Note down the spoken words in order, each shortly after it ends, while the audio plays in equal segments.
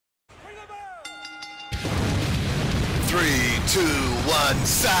3, 2, 1,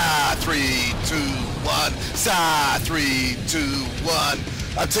 Saaa, 3, 2, 1, Saaa, 3, 2, 1.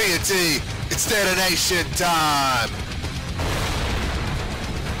 I'm TNT. It's Detonation time.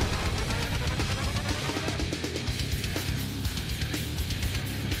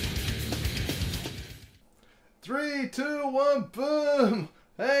 Three, two, one, boom!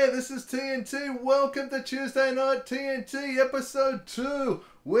 Hey, this is TNT. Welcome to Tuesday Night TNT, episode 2.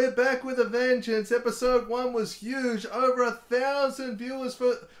 We're back with a vengeance. Episode 1 was huge. Over 1,000 viewers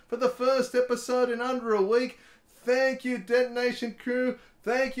for the first episode in under a week. Thank you, Detonation crew.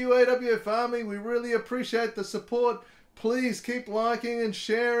 Thank you, AWF Army. We really appreciate the support. Please keep liking and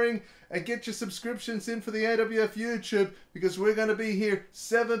sharing and get your subscriptions in for the AWF YouTube, because we're going to be here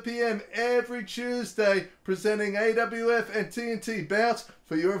 7 p.m. every Tuesday presenting AWF and TNT bouts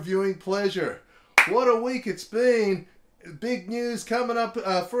for your viewing pleasure. What a week it's been. Big news coming up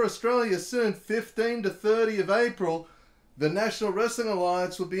for Australia soon, 15 to 30 of April. The National Wrestling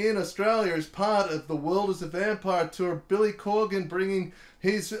Alliance will be in Australia as part of the World is a Vampire Tour. Billy Corgan bringing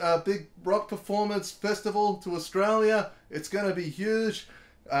his big rock performance festival to Australia. It's going to be huge.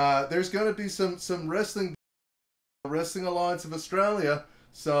 There's going to be some Wrestling Alliance of Australia.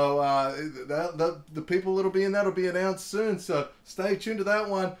 So the people that'll be in that will be announced soon. So stay tuned to that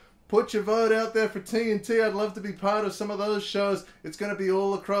one. Put your vote out there for TNT. I'd love to be part of some of those shows. It's going to be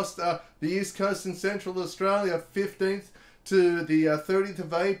all across the East Coast and Central Australia, 15th to the 30th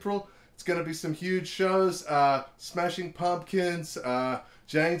of April. It's going to be some huge shows. Smashing Pumpkins,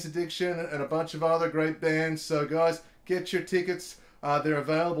 Jane's Addiction, and a bunch of other great bands. So guys, get your tickets. They're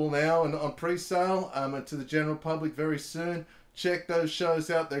available now and on pre-sale to the general public very soon. Check those shows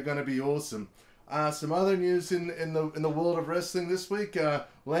out. They're going to be awesome. Some other news in the world of wrestling this week.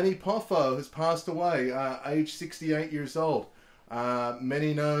 Lenny Poffo has passed away, age 68 years old.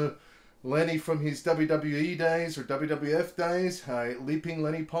 Many know Lenny from his WWE days or WWF days. Leaping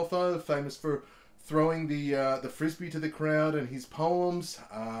Lenny Poffo, famous for throwing the frisbee to the crowd and his poems.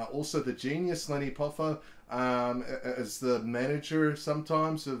 Also the genius Lenny Poffo, as the manager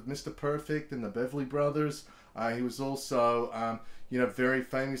sometimes of Mr. Perfect and the Beverly Brothers. He was also, very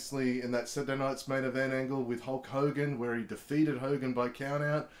famously in that Saturday Night's Main Event angle with Hulk Hogan, where he defeated Hogan by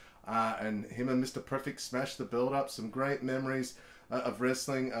countout, and him and Mr. Perfect smashed the belt up. Some great memories of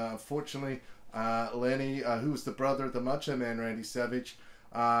wrestling. Unfortunately, Lenny, who was the brother of the Macho Man Randy Savage,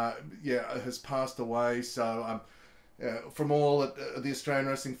 has passed away. So from all at the Australian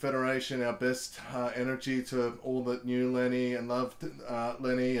Wrestling Federation, our best energy to all that knew Lenny and loved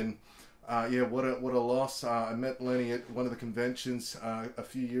Lenny. And what a loss. I met Lenny at one of the conventions a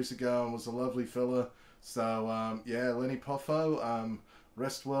few years ago and was a lovely fella. So Lenny Poffo,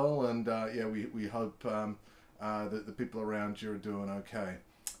 rest well, and we hope that the people around you are doing okay.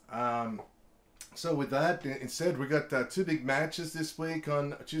 So with that, instead, we got 2 big matches this week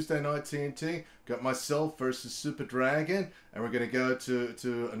on Tuesday Night TNT. Got myself versus Super Dragon, and we're going to go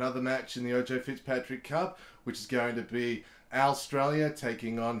to another match in the OJ Fitzpatrick Cup, which is going to be Australia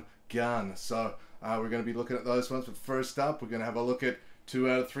taking on Gun. So we're going to be looking at those ones. But first up, we're going to have a look at 2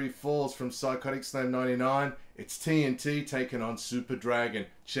 out of 3 falls from PsychoticSlam 99. It's TNT taking on Super Dragon.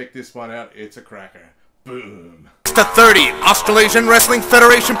 Check this one out. It's a cracker. Boom. The 30 Australasian Wrestling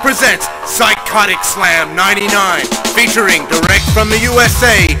Federation presents PsychoticSlam 99, featuring direct from the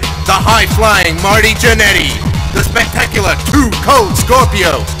USA, the high-flying Marty Jannetty, the spectacular 2 Code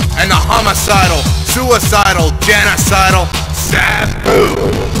Scorpio, and the homicidal, suicidal, genocidal Sabu,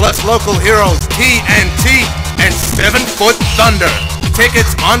 plus local heroes TNT and 7-Foot Thunder.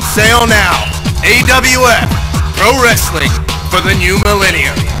 Tickets on sale now. AWF, Pro Wrestling for the new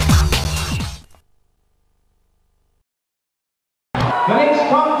millennium. The next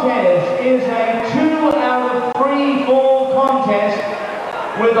contest is a 2 out of 3 fall contest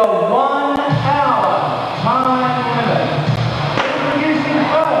with a 1-hour time limit. Introducing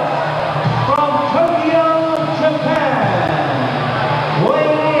first, from Tokyo, Japan,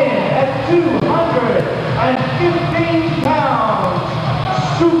 weighing in at 215 pounds,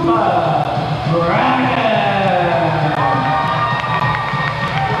 Super Dragon.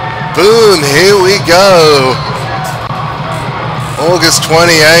 Boom, here we go. August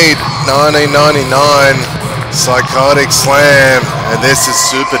 28, 1999, PsychoticSlam, and this is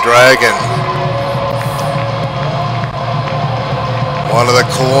Super Dragon. One of the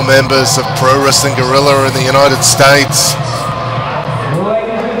core members of Pro Wrestling Guerrilla in the United States.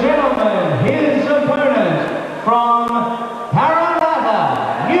 Ladies and gentlemen, his opponent from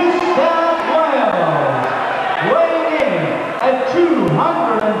Parramatta, New South Wales, weighing in at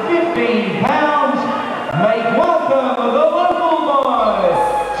 215 pounds, make welcome the local boy,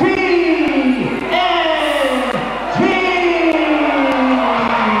 TNT.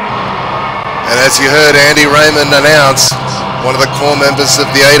 as you heard Andy Raymond announce, one of the core members of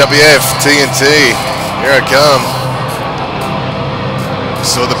the AWF, TNT. Here I come.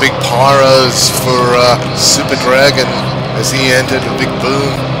 Saw the big pyros for Super Dragon as he entered a big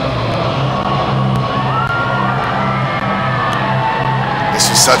boom. This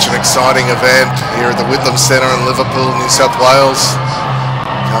was such an exciting event here at the Whitlam Centre in Liverpool, New South Wales.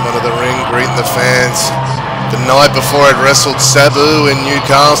 Coming to the ring, greeting the fans. The night before I'd wrestled Saaa in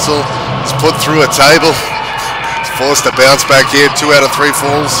Newcastle. Was put through a table. Was forced to bounce back here, 2 out of 3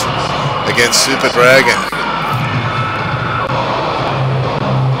 falls against Super Dragon.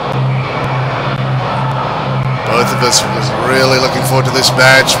 Both of us was really looking forward to this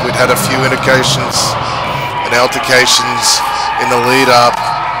match. We'd had a few indications and altercations in the lead up.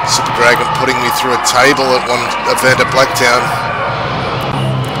 Super Dragon putting me through a table at one event at Blacktown.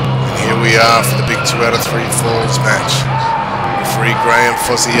 And here we are for the big 2 out of 3 falls match. Referee Graham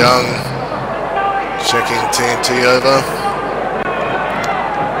Fuzzy Young checking TNT over.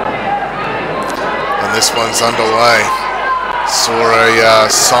 And this one's underway. Saw a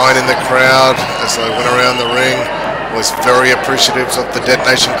sign in the crowd as I went around the ring. Was very appreciative of the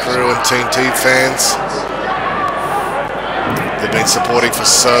Detonation crew and TNT fans. They've been supporting for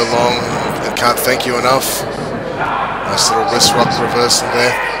so long and can't thank you enough. Nice little wrist rock reversal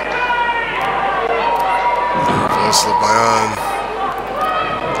there. Reversal of my own.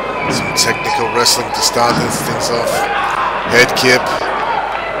 Some technical wrestling to start things off. Head kip.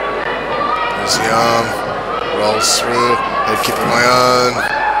 Pulls the arm. Rolls through. Head kip of my own.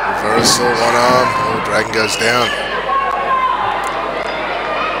 Reversal, one arm. Oh, Dragon goes down.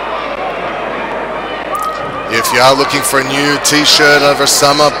 If you are looking for a new t-shirt over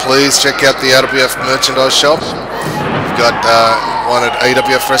summer, please check out the AWF merchandise shop. We've got one at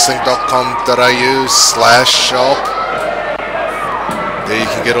awfwrestling.com.au/shop. There you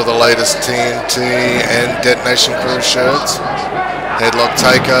can get all the latest TNT and Detonation crew shirts. Headlock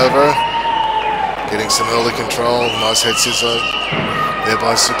takeover. Getting some early control. Nice head scissor there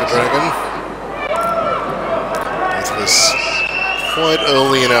by Super Dragon. Both of us quite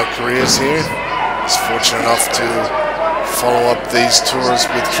early in our careers here. I was fortunate enough to follow up these tours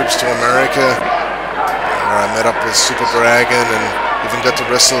with trips to America, where I met up with Super Dragon and even got to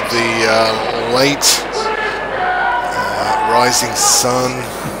wrestle the late Rising Sun.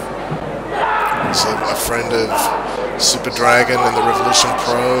 So a friend of Super Dragon and the Revolution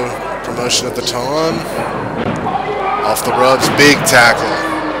Pro promotion at the time. Off the ropes, big tackle.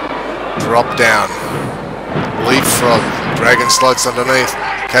 Drop down. Leapfrog. Dragon slides underneath.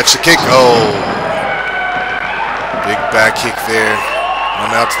 Catch the kick. Oh! Big back kick there.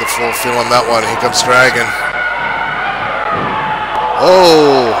 I'm out to the floor, feeling that one. Here comes Dragon.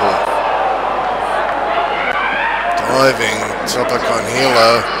 Oh! Diving. Top icon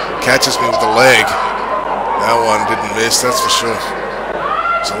helo. Catches me with the leg. That one didn't miss, that's for sure.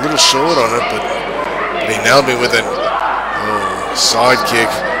 It's a little short on it, but he nailed me with it. Oh, side kick.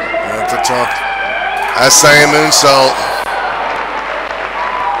 Right at the top. Saaa moonsault.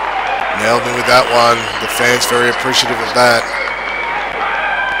 Nailed me with that one. The fans very appreciative of that.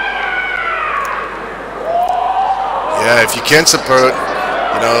 Yeah, if you can support,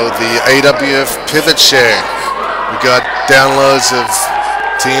 you know, the AWF Pivot Share. We got downloads of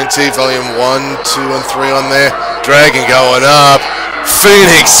TNT Volume 1, 2, and 3 on there. Dragon going up.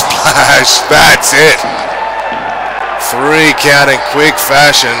 Phoenix Splash. That's it. 3 count in quick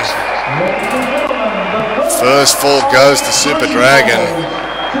fashion. First fall goes to Super Dragon.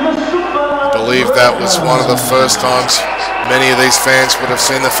 I believe that was one of the first times many of these fans would have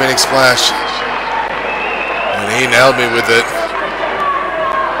seen the Phoenix Splash. And he nailed me with it.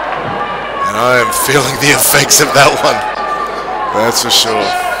 And I am feeling the effects of that one. That's for sure.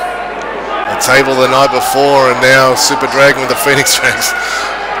 A table the night before and now Super Dragon with the Phoenix Ranks.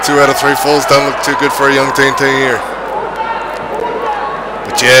 2 out of 3 falls don't look too good for a young TNT here.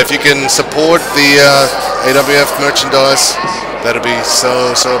 But yeah, if you can support the AWF merchandise, that'd be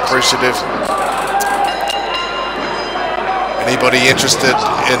so appreciative. Anybody interested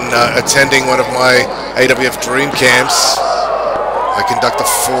in attending one of my AWF Dream Camps, I conduct a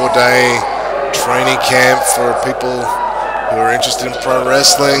 4-day training camp for people who are interested in pro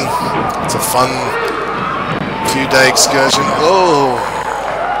wrestling. It's a fun few-day excursion. Oh,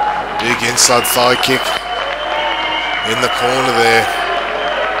 big inside thigh kick in the corner there.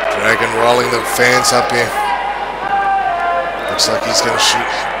 Dragon rolling the fans up here. Looks like he's going to shoot.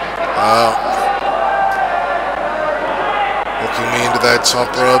 Hooking me into that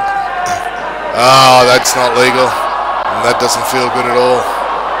top rope. Oh, that's not legal. And that doesn't feel good at all.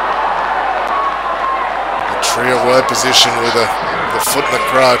 A trio wide position with a foot in the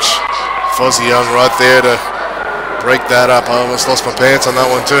crotch. Fozzie Young right there to break that up. I almost lost my pants on that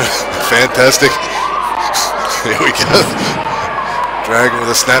one too. Fantastic. Here we go. Dragon with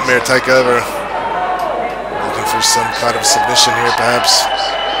a snapmare takeover. Looking for some kind of submission here perhaps.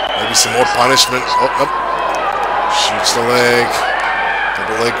 Maybe some more punishment. Oh, nope. Shoots the leg.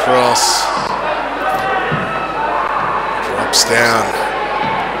 Double leg cross. Drops down.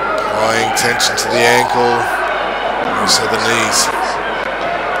 Applying tension to the ankle. And also the knees.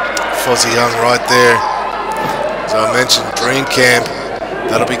 Fozzie Young right there. As I mentioned, Dream Camp.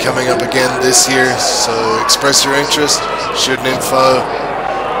 That'll be coming up again this year. So express your interest. Shoot an info.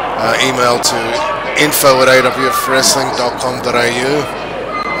 Email to info@awfwrestling.com.au.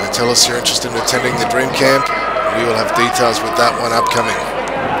 Tell us you're interested in attending the Dream Camp. We will have details with that one upcoming.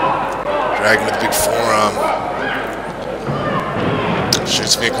 Dragon with a big forearm.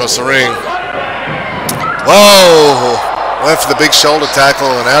 Shoots me across the ring. Whoa! Went for the big shoulder tackle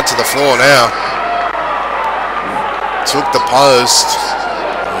and out to the floor now. Took the post.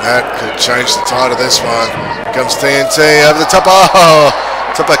 And that could change the tide of this one. Here comes TNT over the top. Oh!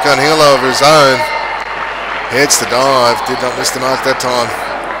 Top back on heel over his own. Hits the dive. Did not miss the mark that time.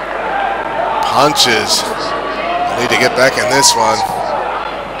 Punches. I need to get back in this one.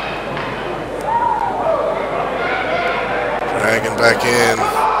 Dragging back in.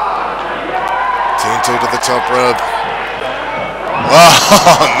 TNT to the top rope.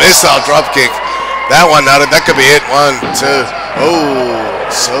 Oh, missile drop kick. That one, that could be it. 1, 2. Oh,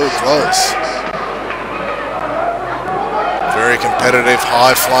 so close. Very competitive,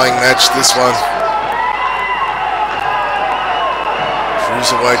 high-flying match, this one.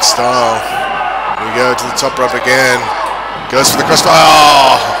 Cruiserweight style. We go to the top rope again. Goes for the crossbar.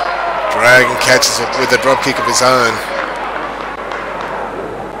 Oh! Dragon catches it with a drop kick of his own.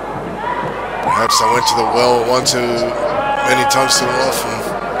 Perhaps I went to the well one too many times too often.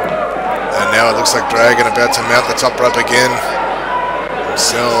 And now it looks like Dragon about to mount the top rope again.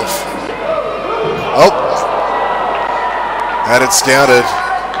 Himself. Oh! Had it scouted.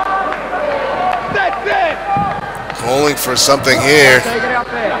 Calling for something here.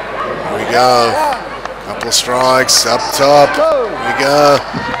 Here we go. Couple of strikes up top. Here we go.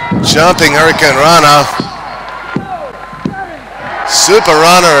 Jumping Hurricane Runner. Super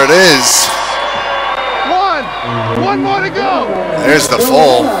Runner it is. One more to go. There's the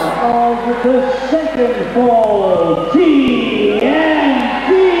fall.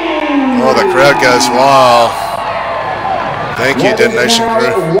 Oh, the crowd goes wild. Thank you, Detonation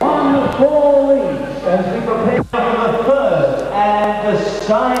crew.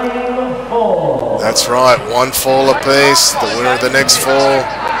 That's right, 1 fall apiece. The winner of the next fall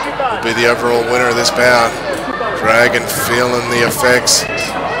will be the overall winner of this bout. Dragon feeling the effects.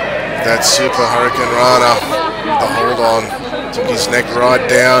 That super Hurricane Rana. The hold on. Took his neck right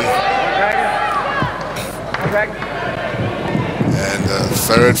down. And the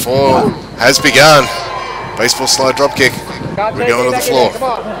third fall has begun. Baseball slide drop kick. We're going to the floor.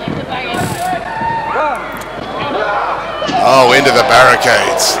 Oh, into the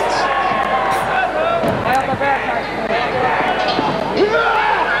barricades.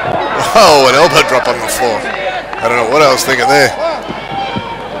 Oh, an elbow drop on the floor. I don't know what I was thinking there.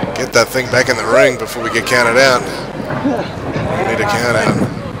 Get that thing back in the ring before we get counted out. We need a count out.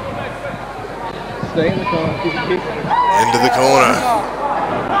 Into the corner.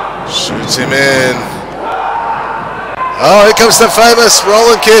 Shoots him in. Oh, here comes the famous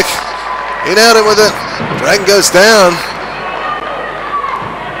rolling kick. In out him with it. Dragon goes down.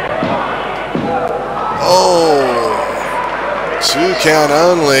 Oh. 2 count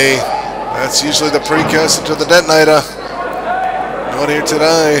only. That's usually the precursor to the detonator. Not here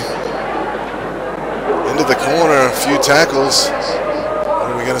today. Into the corner, a few tackles. What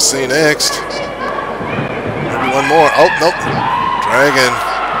are we going to see next? Maybe one more. Oh, nope. Dragon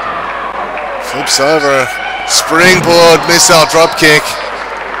flips over. Springboard missile drop kick.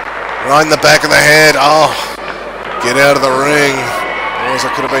 Right in the back of the head. Oh, get out of the ring. Otherwise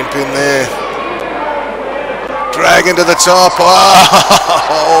I could have been pinned there. Dragon to the top.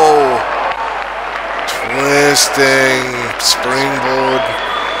 Oh! Twisting springboard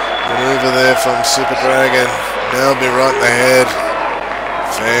maneuver there from Super Dragon. Now be right in the head.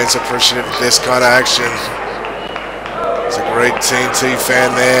 Fans appreciative of this kind of action. There's a great TNT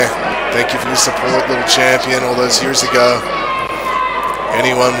fan there. Thank you for your support, little champion, all those years ago.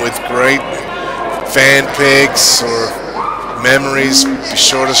 Anyone with great fan pics or memories, be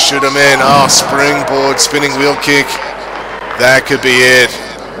sure to shoot them in. Oh, springboard, spinning wheel kick. That could be it.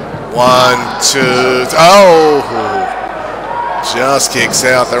 1, 2, oh! Just kicks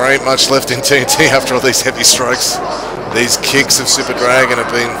out. There ain't much left in TNT after all these heavy strikes. These kicks of Super Dragon have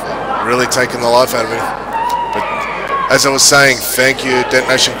been really taken the life out of me. But as I was saying, thank you,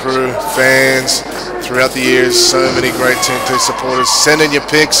 Detonation crew, fans, throughout the years, so many great TNT supporters. Send in your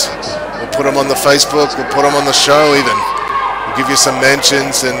pics. We'll put them on the Facebook. We'll put them on the show even. We'll give you some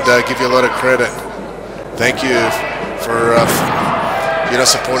mentions and give you a lot of credit. Thank you for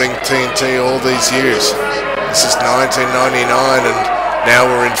supporting TNT all these years. This is 1999 and now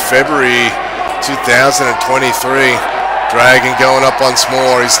we're in February 2023. Dragon going up once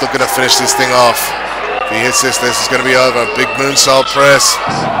more. He's looking to finish this thing off. If he hits this is going to be over. Big moonsault press.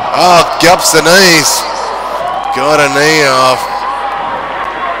 Oh, gups the knees. Got a knee off.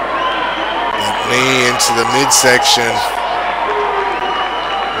 That knee into the midsection.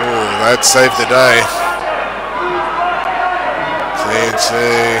 Ooh, that saved the day. TNT.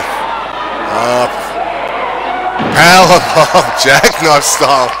 Up. Powerbomb. Jackknife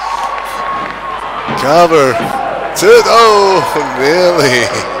style. Cover. Oh, nearly.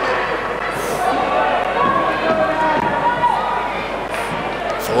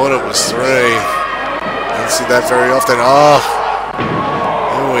 Thought it was 3. Don't see that very often. Oh,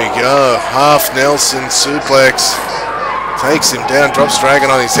 there we go. Half Nelson suplex. Takes him down, drops Dragon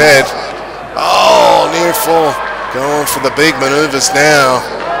on his head. Oh, near fall. Going for the big maneuvers now.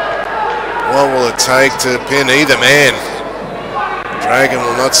 What will it take to pin either man? Dragon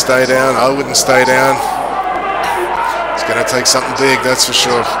will not stay down. I wouldn't stay down. It's going to take something big, that's for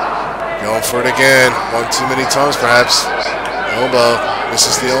sure. Going for it again. One too many times, perhaps. Elbow.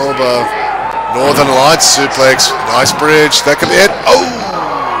 Misses the elbow. Northern Lights suplex. Nice bridge. That could be it. Oh!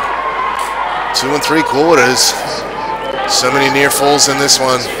 2 3/4. So many near falls in this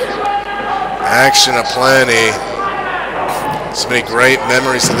one. Action aplenty. So many great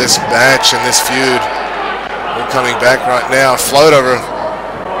memories of this match and this feud. All coming back right now. Float over.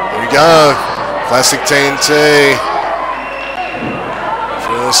 Here we go. Classic TNT.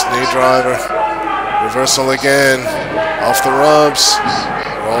 First knee driver. Reversal again. Off the ropes.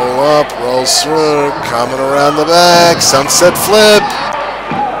 Roll up. Rolls through. Coming around the back. Sunset flip.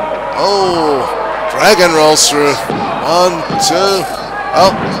 Oh. Dragon rolls through. 1, 2.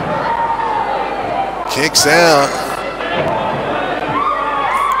 Oh. Kicks out.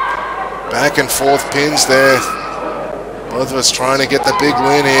 Back and forth pins there. Both of us trying to get the big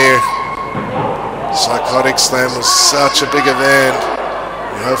win here. PsychoticSlam was such a big event.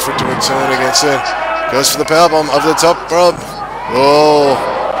 We hope for it to return against it. Goes for the powerbomb over the top rope. Oh,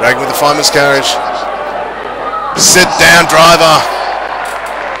 Dragon with the fine miscarriage. Sit down driver.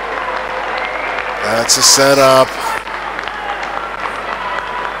 That's a setup.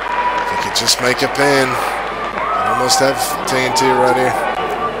 If we could just make a pin. We almost have TNT right here.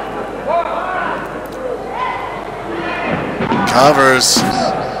 Covers.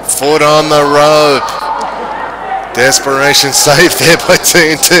 Foot on the rope. Desperation save there by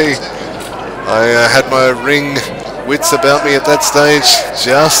TNT. I had my ring wits about me at that stage.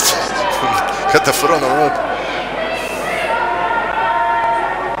 Just got the foot on the rope.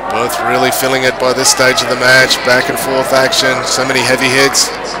 Both really feeling it by this stage of the match. Back and forth action. So many heavy hits.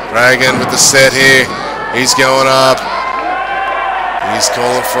 Dragon with the set here. He's going up. He's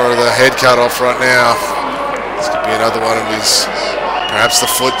calling for the head cut off right now. This could be another one of his, perhaps the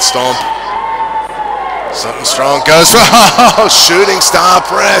foot stomp. Something strong goes for, oh, shooting star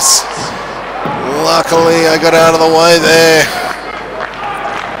press. Luckily, I got out of the way there.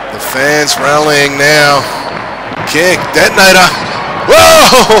 The fans rallying now. Kick, detonator.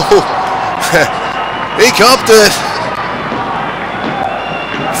 Whoa! He copped it.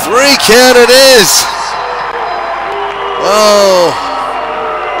 3 count it is. Whoa.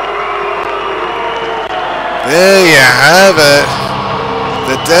 There you have it.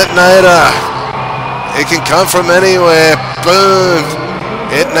 The detonator. It can come from anywhere. Boom.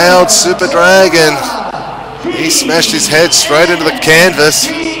 It nailed Super Dragon. He smashed his head straight into the canvas.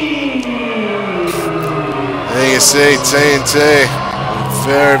 There you see TNT. I'm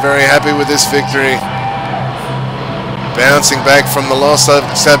very, very happy with this victory. Bouncing back from the loss of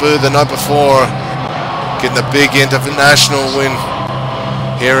Sabu the night before. Getting the big international win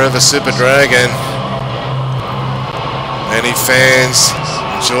here over Super Dragon. Many fans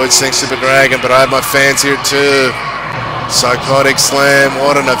enjoyed seeing Super Dragon, but I had my fans here too. PsychoticSlam,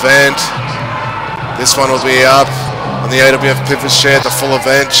 what an event. This one will be up on the AWF Pivot Share, the full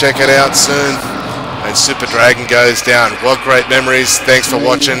event. Check it out soon. And Super Dragon goes down. What great memories. Thanks for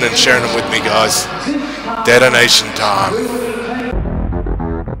watching and sharing them with me, guys. Detonation time.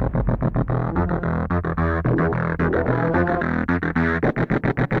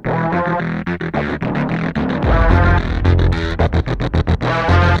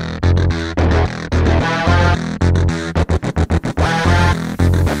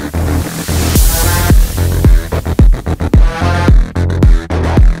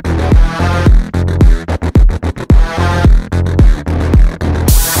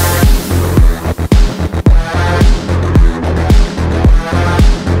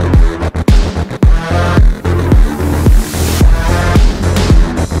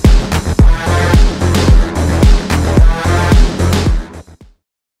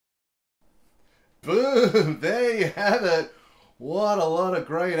 Boom! There you have it. What a lot of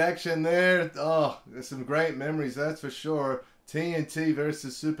great action there. Oh, there's some great memories, that's for sure. TNT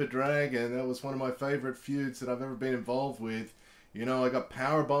versus Super Dragon. That was one of my favorite feuds that I've ever been involved with. You know, I got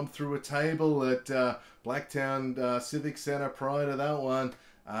powerbombed through a table at Blacktown Civic Centre prior to that one.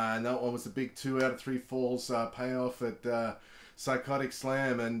 And that one was a big 2 out of 3 falls payoff at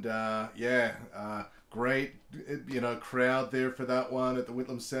PsychoticSlam. And yeah, great, you know, crowd there for that one at the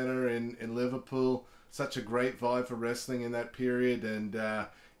Whitlam Centre in Liverpool. Such a great vibe for wrestling in that period. And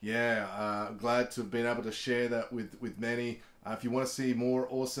yeah, glad to have been able to share that with many. If you want to see more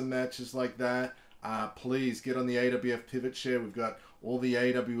awesome matches like that, please get on the AWF Pivot Share. We've got all the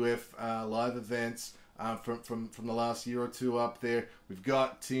AWF live events from the last year or two up there. We've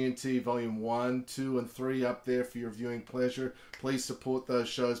got TNT Volume 1, 2, and 3 up there for your viewing pleasure. Please support those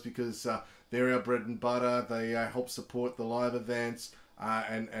shows because they're our bread and butter. They help support the live events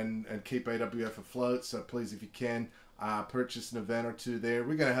and keep AWF afloat. So please, if you can, purchase an event or two there.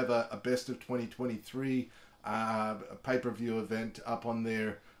 We're going to have a Best of 2023 pay-per-view event up on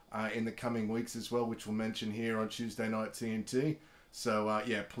there in the coming weeks as well, which we'll mention here on Tuesday Night TNT. So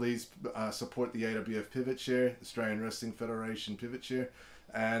yeah, please support the AWF Pivot Share, Australian Wrestling Federation Pivot Share,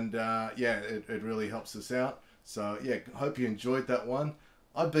 and yeah, it really helps us out. So yeah, hope you enjoyed that one.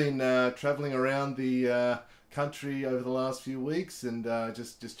 I've been traveling around the country over the last few weeks and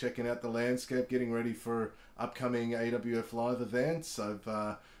just checking out the landscape, getting ready for upcoming AWF live events. I've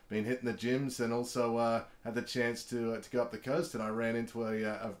been hitting the gyms and also had the chance to go up the coast, and I ran into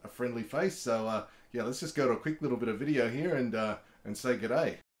a friendly face. So yeah, let's just go to a quick little bit of video here and say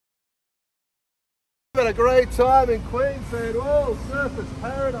g'day. Having a great time in Queensland. Whoa, surface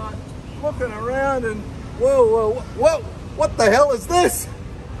paradise. Looking around and whoa, what the hell is this?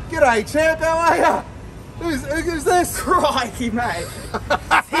 G'day, champ, how are ya? Who's this? Crikey, mate.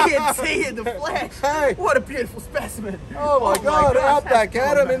 TNT in the flesh. Hey. What a beautiful specimen. Oh my God, gosh, out back that's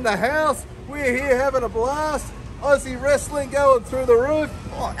at him fun, in the house. We're here having a blast. Aussie wrestling going through the roof.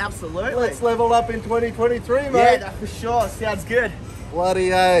 Oh, absolutely. Let's level up in 2023, mate. Yeah, that for sure. Sounds good.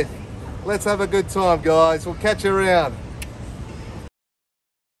 Bloody A. Let's have a good time, guys. We'll catch you around.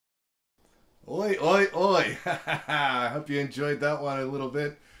 Oi, oi, oi. I hope you enjoyed that one a little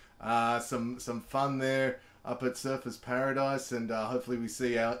bit. Some fun there up at Surfers Paradise, and hopefully we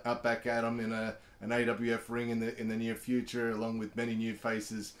see out back at them in an AWF ring in the near future, along with many new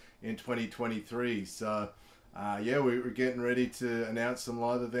faces in 2023. So yeah, we're getting ready to announce some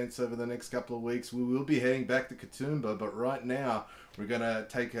live events over the next couple of weeks. We will be heading back to Katoomba, but right now we're going to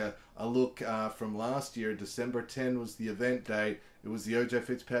take a look from last year. December 10 was the event date. It was the OJ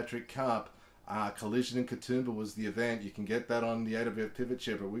Fitzpatrick Cup. Collision in Katoomba was the event. You can get that on the AWF Pivot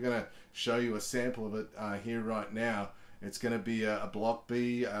Share, but we're going to show you a sample of it here right now. It's going to be a Block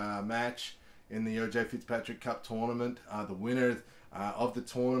B match in the OJ Fitzpatrick Cup tournament. The winner of the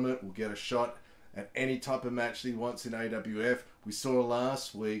tournament will get a shot at any type of match that he wants in AWF. We saw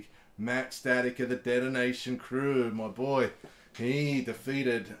last week Matt Static of the Detonation crew, my boy. He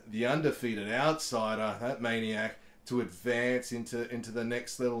defeated the undefeated outsider, that maniac, to advance into the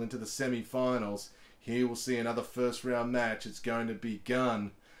next level, into the semi-finals. Here we'll see another first round match. It's going to be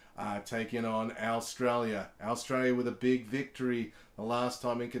Gun taking on Australia. Australia with a big victory the last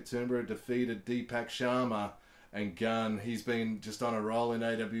time in Katoomba, defeated Deepak Sharma. And Gun, he's been just on a roll in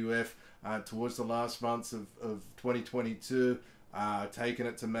AWF towards the last months of 2022, taking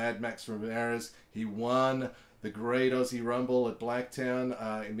it to Mad Max Ramirez. He won the Great Aussie Rumble at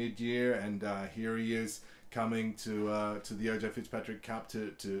Blacktown in mid-year, and here he is coming to the OJ Fitzpatrick Cup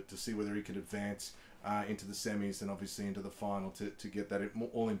to see whether he could advance into the semis and obviously into the final to get that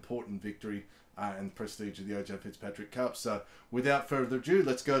all-important victory and prestige of the OJ Fitzpatrick Cup. So without further ado,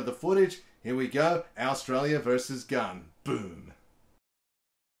 let's go to the footage. Here we go. Australia versus Gun. Boom.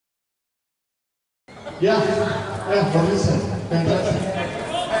 Yeah, what is it? Fantastic.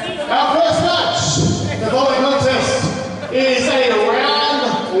 Our first match, the following contest, is a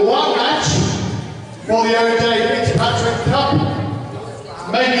round 1 match for the OJ Fitzpatrick Cup.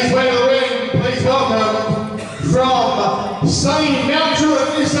 Making his way to the ring, please welcome from sunny Mount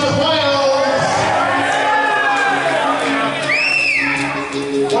Druitt, New South Wales,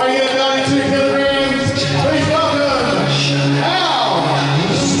 weighing in at 92 kilograms, please welcome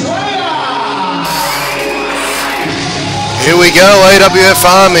Straya. Here we go, AWF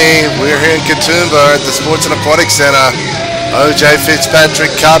Army. We're here in Katoomba at the Sports and Aquatic Centre. OJ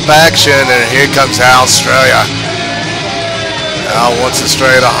Fitzpatrick Cup action, and here comes Australia. Al wants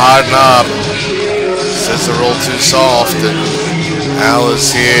Australia to harden up. Says they're all too soft, and Al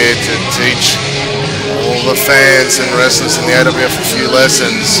is here to teach all the fans and wrestlers in the AWF a few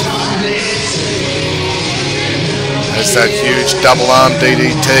lessons. There's that huge double arm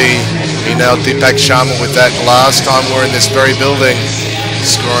DDT. He nailed Deepak Sharma with that last time we're in this very building,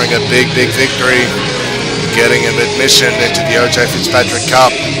 scoring a big, big victory, getting him admission into the OJ Fitzpatrick Cup.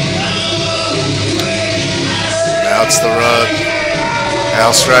 Out's the road.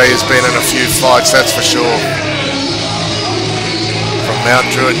 Australia's been in a few fights, that's for sure. From Mount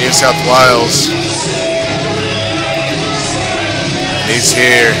Druitt, New South Wales. He's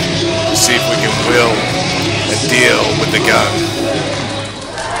here to see if we can will and deal with the gun.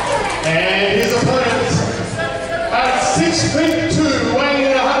 And his opponent at 6'2",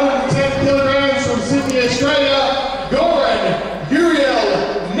 weighing 110 kilograms from Sydney, Australia, Goran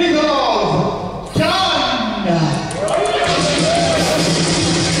Uriel Nikolov Gun.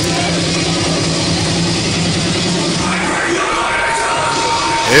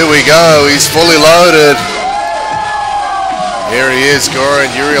 Here we go, he's fully loaded. Here he is, Goran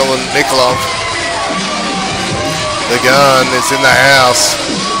Uriel Nikolov. The gun is in the house.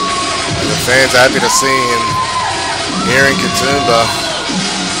 And the fans are happy to see him here in Katoomba.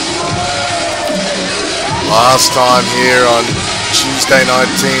 Last time here on Tuesday Night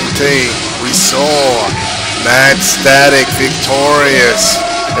TNT, we saw Mad Static victorious,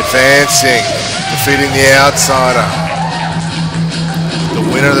 advancing, defeating the outsider. The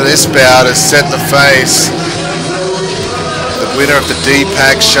winner of this bout has set the face. The winner of the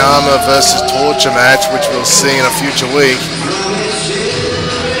Deepak Sharma versus Torture match, which we'll see in a future week.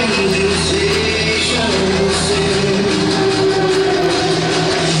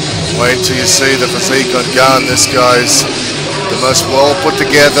 Wait till you see the physique on Gun. This guy's the most well put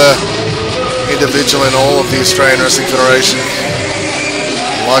together individual in all of the Australian Wrestling Federation,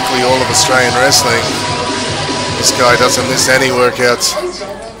 likely all of Australian wrestling. This guy doesn't miss any workouts.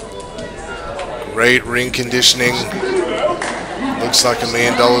 Great ring conditioning. Looks like $1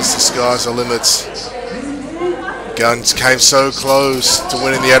 million. The sky's the limits. Guns came so close to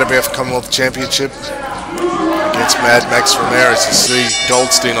winning the AWF Commonwealth Championship against Mad Max Ramirez. You see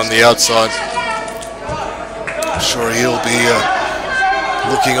Goldstein on the outside. I'm sure he'll be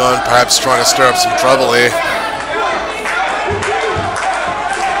looking on, perhaps trying to stir up some trouble here.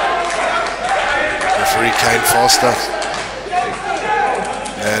 Referee Kane Foster.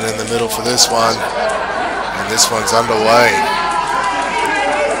 And in the middle for this one. And this one's underway.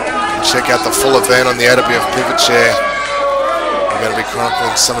 Check out the full event on the AWF Pivot Chair. We're going to be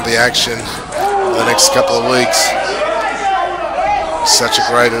chronicling some of the action over the next couple of weeks. Such a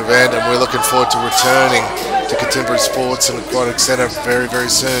great event, and we're looking forward to returning to Contemporary Sports and Aquatic Centre very, very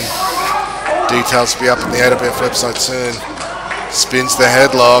soon. Details will be up on the AWF website soon. Spins the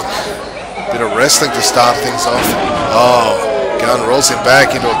headlock. Bit of wrestling to start things off. Oh, Gun rolls him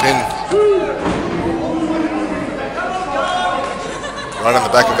back into a pin. Right on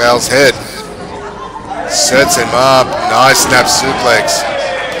the back of Al's head. Sets him up. Nice snap suplex.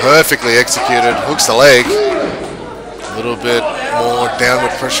 Perfectly executed. Hooks the leg. A little bit more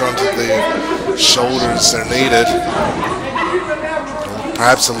downward pressure onto the shoulders are needed.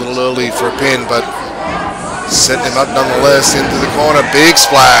 Perhaps a little early for a pin, but setting him up nonetheless into the corner. Big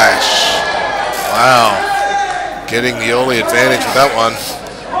splash. Wow. Getting the early advantage with that one.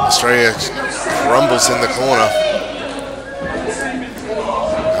 Australia crumbles in the corner.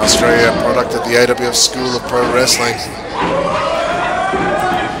 Australia, product of the AWF School of Pro Wrestling.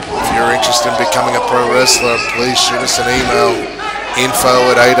 If you're interested in becoming a pro wrestler, please shoot us an email,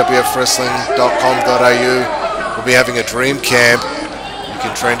 info@awfwrestling.com.au. We'll be having a dream camp. You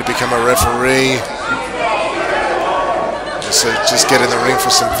can train to become a referee. So just get in the ring for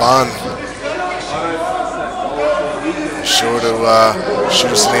some fun. Be sure to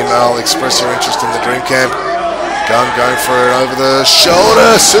shoot us an email, express your interest in the dream camp. Gun going for it over the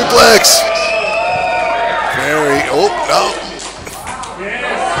shoulder, suplex. Oh no.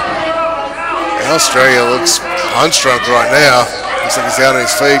 Australia looks punch drunk right now. Looks like he's out on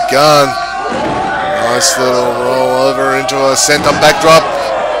his feet. Gun. Nice little roll over into a senton backdrop.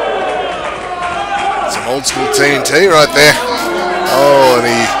 Some old school TNT right there. Oh, and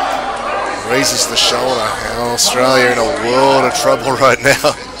he raises the shoulder. Australia in a world of trouble right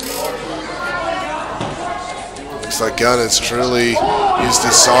now. Looks like Gun has truly used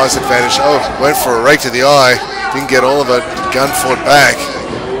his size advantage. Oh, went for a rake to the eye. Didn't get all of it. Gun fought back.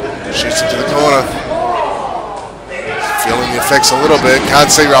 Shoots him to the corner. Feeling the effects a little bit.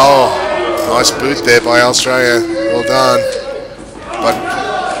 Can't see. Oh, nice boot there by Australia. Well done. But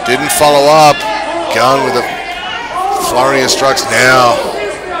didn't follow up. Gun with a flurry of strikes now.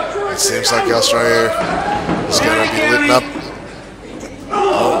 It seems like Australia is going to be lit up.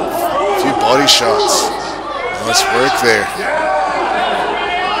 Oh, a few body shots. Nice work there.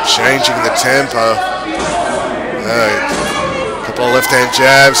 Changing the tempo. Couple of left-hand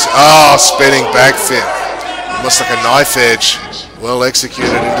jabs. Oh, spinning back fin. Almost like a knife edge. Well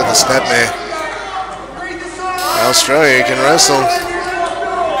executed into the snapmare. Australia can wrestle.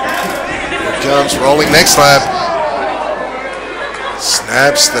 Here it comes, rolling neck slap.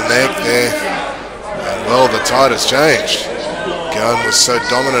 Snaps the neck there. And well, the tide has changed. Gunn was so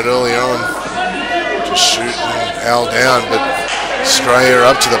dominant early on. Just shooting Al down, but Straya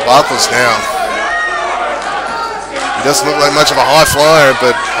up to the buckles now. He doesn't look like much of a high flyer,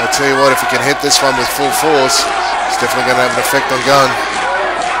 but I'll tell you what, if he can hit this one with full force, it's definitely going to have an effect on Gunn.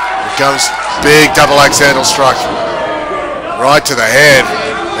 Here comes big double axe handle struck. Right to the head.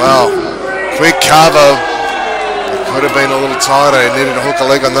 Wow. Quick cover. It could have been a little tighter. He needed to hook a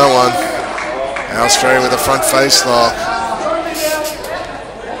leg on that one. Australia with a front face lock.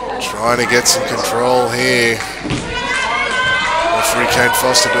 Trying to get some control here. Referee Kane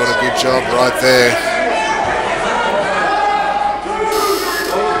Foster doing a good job right there.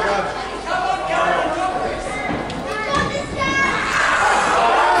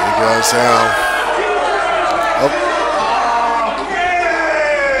 Goes Al. Oh.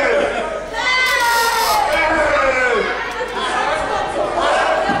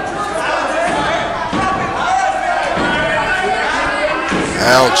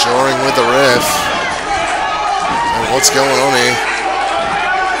 Al jawing with the ref. And what's going on here?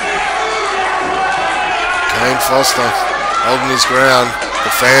 Kane Foster holding his ground. The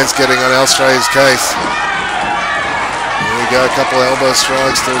fans getting on Australia's case. Go a couple of elbow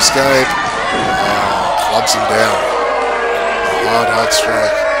strikes to escape. Clubs him down. Hard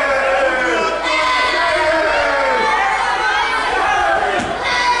strike.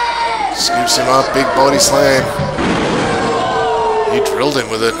 Scoops him up, big body slam. He drilled him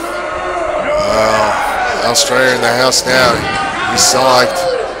with it. Australia in the house now. He's psyched.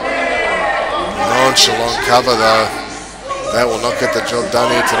 Nonchalant cover though. That will not get the job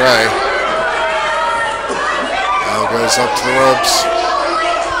done here today. Goes up to the ropes.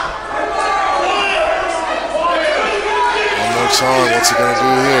 One more time. What's he going to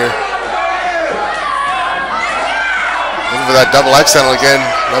do here? Looking for that double axe handle again.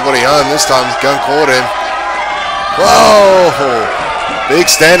 Nobody home this time. Gunn caught him. Whoa!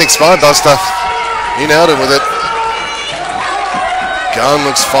 Big standing spine buster. He nailed him with it. Gunn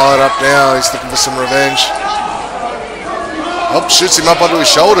looks fired up now. He's looking for some revenge. Oh, shoots him up onto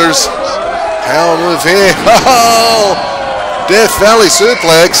his shoulders. Power move here. Oh! Death Valley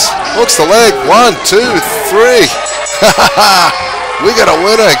suplex. Hooks the leg. 1, 2, 3. We got a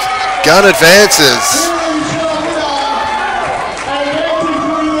winner. Gunn advances.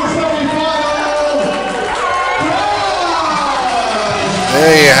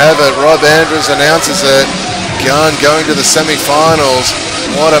 There you have it. Rob Andrews announces it. Gunn going to the semi-finals.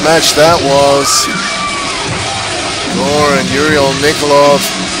 What a match that was. Gore and Uriel Nikolov.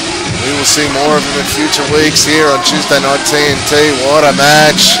 We will see more of him in future weeks here on Tuesday Night TNT. What a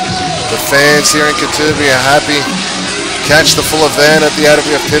match. The fans here in Katoomba are happy. Catch the full event at the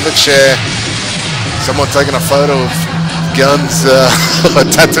AWF pivot share. Someone taking a photo of Gunn's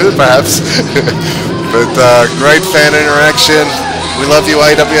tattoo perhaps. But great fan interaction. We love you,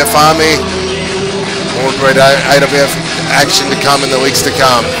 AWF Army. More great AWF action to come in the weeks to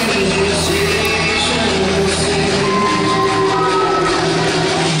come.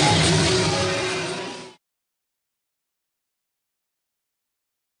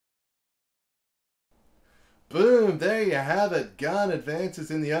 Boom, there you have it. Gunn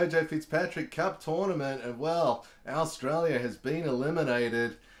advances in the OJ Fitzpatrick Cup tournament, and well, Australia has been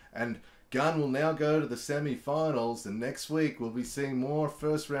eliminated, and Gunn will now go to the semi-finals, and next week we'll be seeing more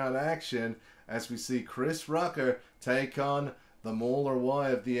first round action as we see Chris Rucker take on the Mauler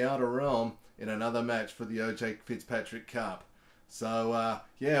Y of the Outer Realm in another match for the OJ Fitzpatrick Cup. So,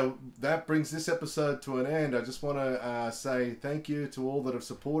 yeah, that brings this episode to an end. I just want to say thank you to all that have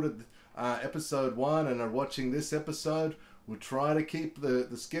supported episode 1 and are watching this episode. We'll try to keep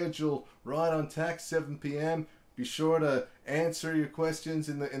the schedule right on tack, 7 p.m. Be sure to answer your questions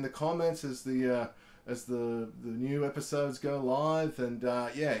in the comments as the new episodes go live. And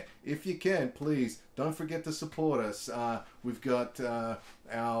yeah, if you can, please don't forget to support us. We've got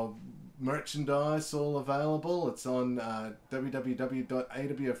our merchandise all available. It's on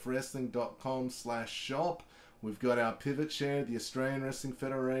www.awfwrestling.com/shop. We've got our pivot share, the Australian Wrestling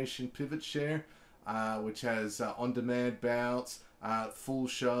Federation pivot share, which has on-demand bouts, full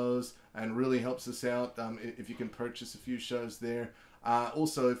shows, and really helps us out if you can purchase a few shows there.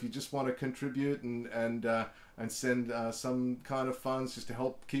 Also, if you just want to contribute and send some kind of funds just to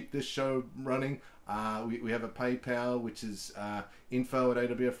help keep this show running, We have a PayPal, which is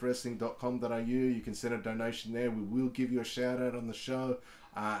info@awfwrestling.com.au. You can send a donation there. We will give you a shout out on the show,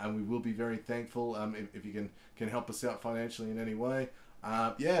 and we will be very thankful if you can help us out financially in any way.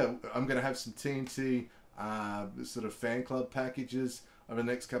 Yeah, I'm going to have some TNT sort of fan club packages over the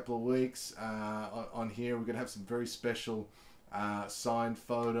next couple of weeks on here. We're going to have some very special signed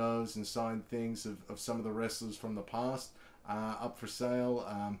photos and signed things of some of the wrestlers from the past up for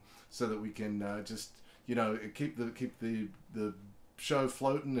sale, so that we can just, you know, keep the show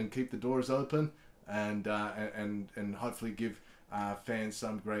floating and keep the doors open, and hopefully give fans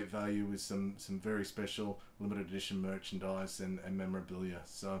some great value with some very special limited edition merchandise and memorabilia.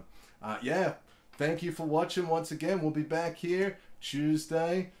 So yeah, thank you for watching once again. We'll be back here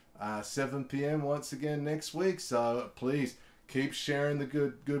Tuesday 7 p.m. once again next week, so please keep sharing the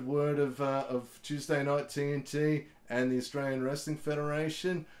good word of Tuesday Night TNT and the Australian Wrestling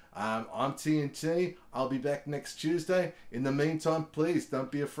Federation. I'm TNT. I'll be back next Tuesday. In the meantime, please don't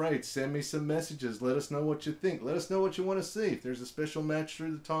be afraid. Send me some messages. Let us know what you think. Let us know what you want to see. If there's a special match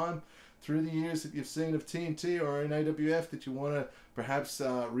through the years that you've seen of TNT or in AWF that you want to perhaps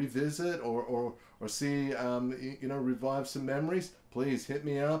revisit or see, you know, revive some memories, please hit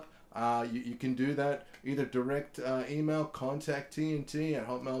me up. You can do that either direct email, contact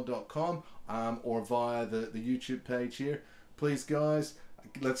TNT@hotmail.com, or via the YouTube page here. Please, guys,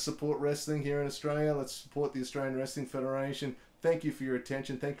 let's support wrestling here in Australia. Let's support the Australian Wrestling Federation. Thank you for your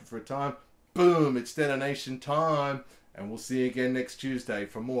attention. Thank you for your time. Boom, it's Detonation time. And we'll see you again next Tuesday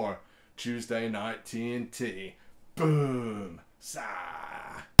for more Tuesday Night TNT. Boom. Saaa.